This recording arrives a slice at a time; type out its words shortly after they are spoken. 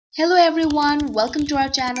Hello everyone, welcome to our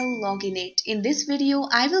channel Login It. In this video,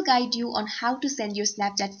 I will guide you on how to send your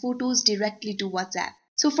Snapchat photos directly to WhatsApp.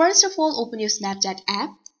 So first of all, open your Snapchat app.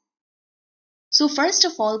 So first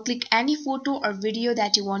of all, click any photo or video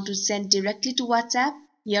that you want to send directly to WhatsApp.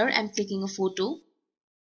 Here I'm clicking a photo.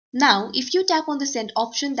 Now, if you tap on the send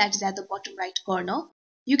option that is at the bottom right corner,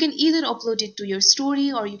 you can either upload it to your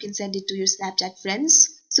story or you can send it to your Snapchat friends.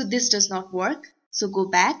 So this does not work. So go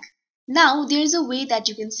back. Now there is a way that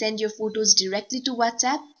you can send your photos directly to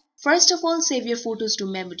WhatsApp. First of all, save your photos to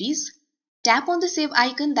memories. Tap on the save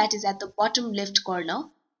icon that is at the bottom left corner.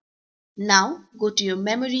 Now go to your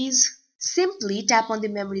memories. Simply tap on the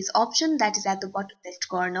memories option that is at the bottom left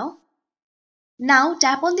corner. Now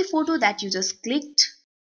tap on the photo that you just clicked.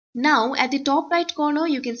 Now at the top right corner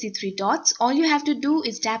you can see three dots. All you have to do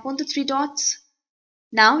is tap on the three dots.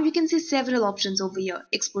 Now you can see several options over here.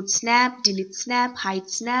 Export snap, delete snap, hide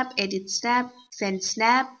snap, edit snap, send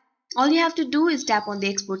snap. All you have to do is tap on the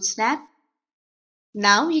export snap.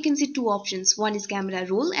 Now you can see two options. One is camera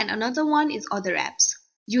roll and another one is other apps.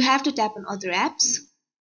 You have to tap on other apps.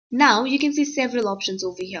 Now you can see several options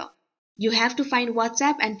over here. You have to find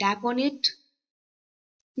WhatsApp and tap on it.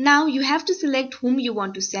 Now you have to select whom you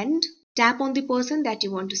want to send. Tap on the person that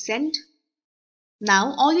you want to send.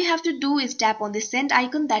 Now all you have to do is tap on the send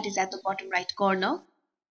icon that is at the bottom right corner.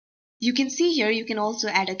 You can see here you can also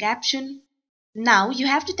add a caption. Now you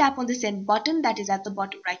have to tap on the send button that is at the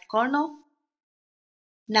bottom right corner.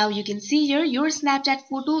 Now you can see here your Snapchat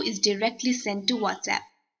photo is directly sent to WhatsApp.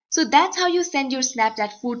 So that's how you send your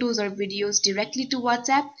Snapchat photos or videos directly to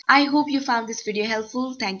WhatsApp. I hope you found this video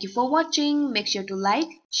helpful. Thank you for watching. Make sure to like,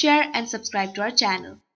 share and subscribe to our channel.